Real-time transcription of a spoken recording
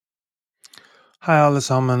Hi alle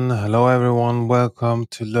sammen, hello everyone, welcome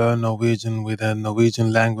to Learn Norwegian with a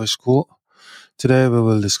Norwegian language school. Today we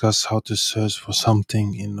will discuss how to search for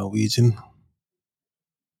something in Norwegian.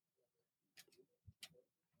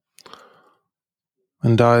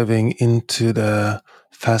 When diving into the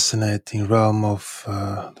fascinating realm of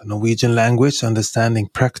the Norwegian language, understanding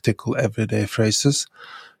practical everyday phrases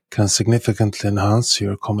can significantly enhance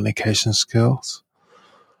your communication skills.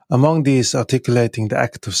 Among these, articulating the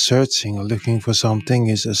act of searching or looking for something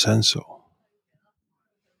is essential.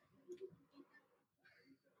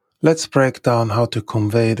 Let's break down how to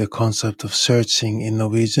convey the concept of searching in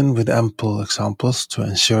Norwegian with ample examples to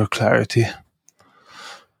ensure clarity.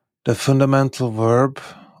 The fundamental verb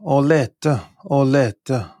å lete, å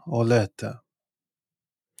lete, å lete.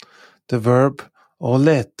 The verb å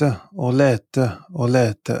lete, å lete, å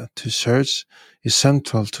lete, to search, is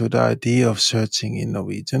central to the idea of searching in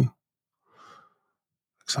Norwegian.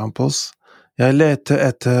 Examples: Jeg leter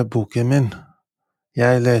etter boken min.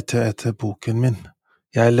 Jeg leter etter boken min.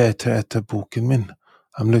 Jeg leter etter boken min.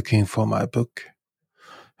 I'm looking for my book.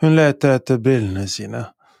 Hun leter etter brillene sine.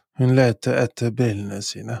 Hun leter etter brillene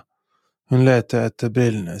sine. Hun leter etter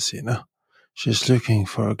brillene sine. She's looking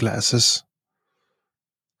for her glasses.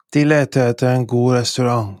 De leter etter en god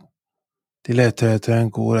restaurant. De leter etter en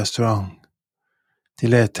god restaurant. De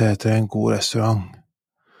leter etter en god restaurant.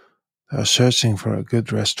 They are searching for a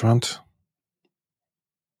good restaurant.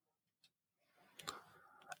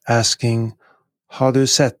 Asking, har du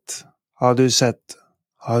sett? Har du sett?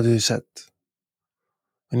 Har du sett?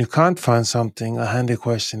 When you can't find something, a handy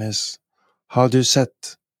question is, har du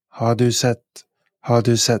sett? Har du sett? Har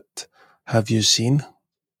du sett? Have you seen?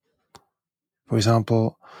 For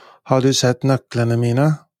example, har du sett nøklene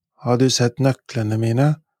mine? Har du sett nøklene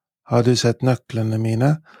mine? Har du sett nøklene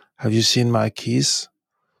mine? Have you seen my keys?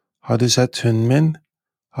 Har du sett hunden min?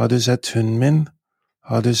 Har du sett hunden min?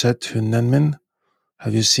 Har du sett hunden min?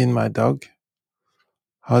 Have you seen my dog?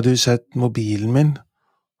 Har du sett mobilen min?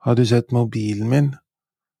 Har du sett mobilen min?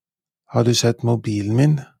 Har du sett mobilen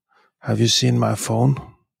min? Have you seen my phone?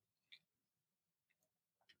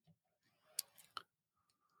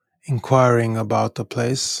 Inquiring about a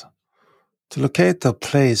place. To locate a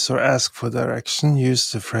place or ask for direction,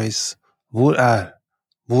 use the phrase hvor er,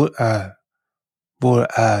 hvor er, hvor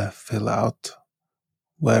er, fill out.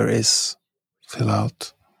 Where is, fill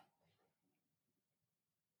out.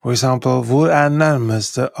 For example, hvor er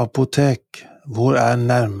nærmeste apotek? Hvor er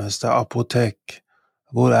nærmeste apotek?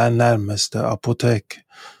 Hvor er nærmeste apotek?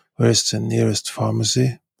 Where is the nearest pharmacy?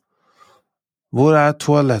 Hvor er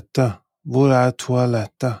toalettet? Hvor er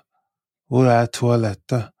toalettet? Hvor er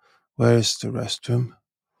toalettet? Where is the restroom?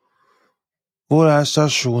 Hvor er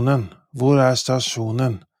stasjonen? Hvor er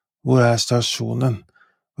stasjonen? Hvor er stasjonen?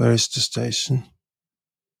 Where is the station?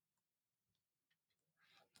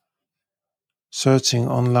 Searching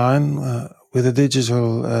online with the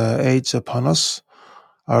digital age upon us,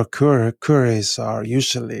 our queries are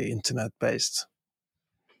usually internet-based.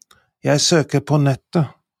 Jeg søker på nettet.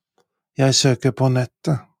 Jeg søker på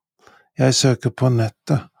nettet. Jeg søker på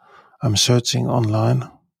nettet. I'm searching online.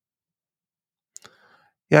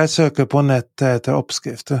 Jeg søker på nettet etter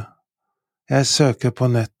oppskrifter. Jeg søker på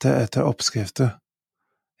nettet etter oppskrifter.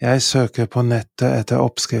 Jeg søker på nettet etter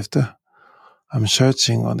oppskrifter. I'm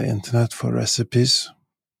searching on the internet for recipes.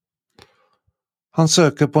 Han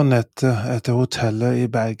søker på nettet etter hotellet i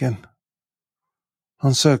Bergen.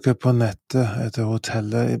 Han søker på nettet etter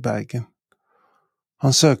hotellet i Bergen.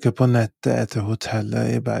 Han søker på nettet etter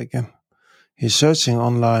hotellet i Bergen. He's searching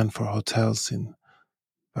online for hotels in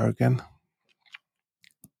Bergen.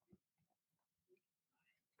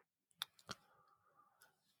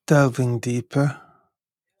 Delving deeper.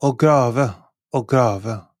 Å grave, å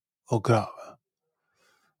grave, å grave.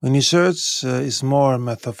 When you search is more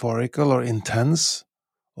metaphorical or intense,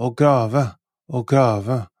 å grave, å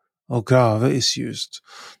grave, å grave is used,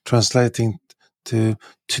 translating to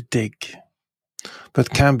dig, but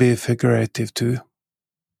can be figurative too.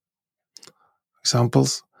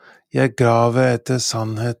 Examples: Jeg graver etter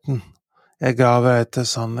sannheten. Jeg graver etter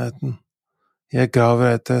sannheten. Jeg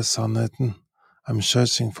graver etter sannheten. I'm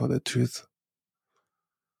searching for the truth.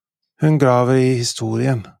 Hun graver i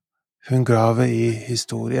historien. Hun graver i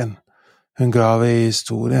historien. Hun graver i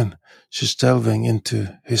historien. She's delving into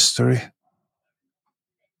history.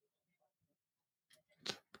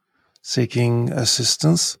 Seeking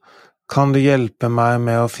assistance. Kan du hjelpe meg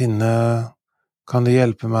med å finne? Kan du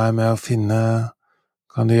hjelpe meg med å finne?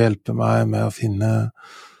 Kan du hjelpe meg med å finne?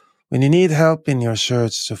 When you need help in your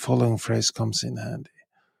search, the following phrase comes in handy.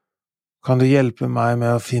 Kan du hjelpe meg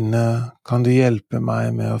med å finne? Kan du hjelpe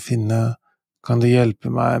meg med å finne? Kan du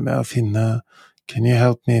hjelpe meg med å finne? Can you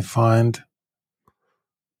help me find,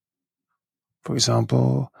 for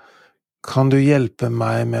example, kan du hjelpe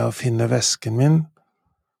meg med å finne vesken min?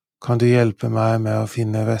 Kan du hjelpe meg med å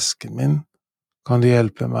finne vesken min? Kan du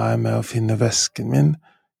hjelpe meg med å finne vesken min?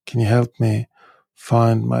 Can you help me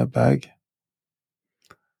find my bag?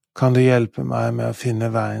 Kan du hjelpe meg med å finne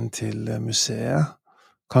veien til museet?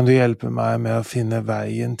 Kan du hjelpe meg med å finne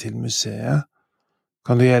veien til museet?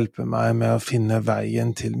 Kan du hjelpe meg med å finne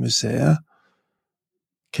veien til museet?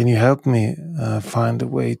 Can you help me find the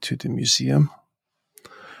way to the museum?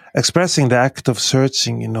 Expressing the act of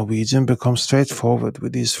searching in Norwegian becomes straightforward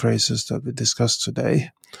with these phrases that we discussed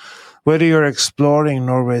today. Whether you're exploring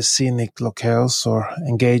Norway's scenic locales or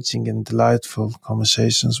engaging in delightful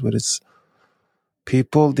conversations with its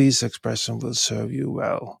people, these expressions will serve you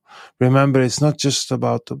well. Remember, it's not just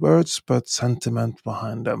about the words, but sentiment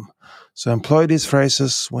behind them. So employ these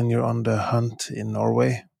phrases when you're on the hunt in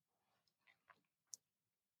Norway.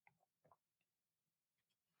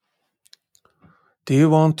 Do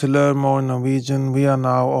you want to learn more Norwegian? We are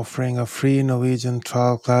now offering a free Norwegian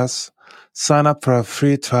trial class. Sign up for a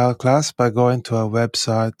free trial class by going to our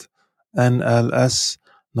website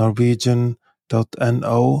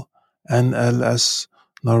nlsnorwegian.no,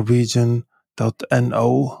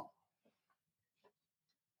 nlsnorwegian.no.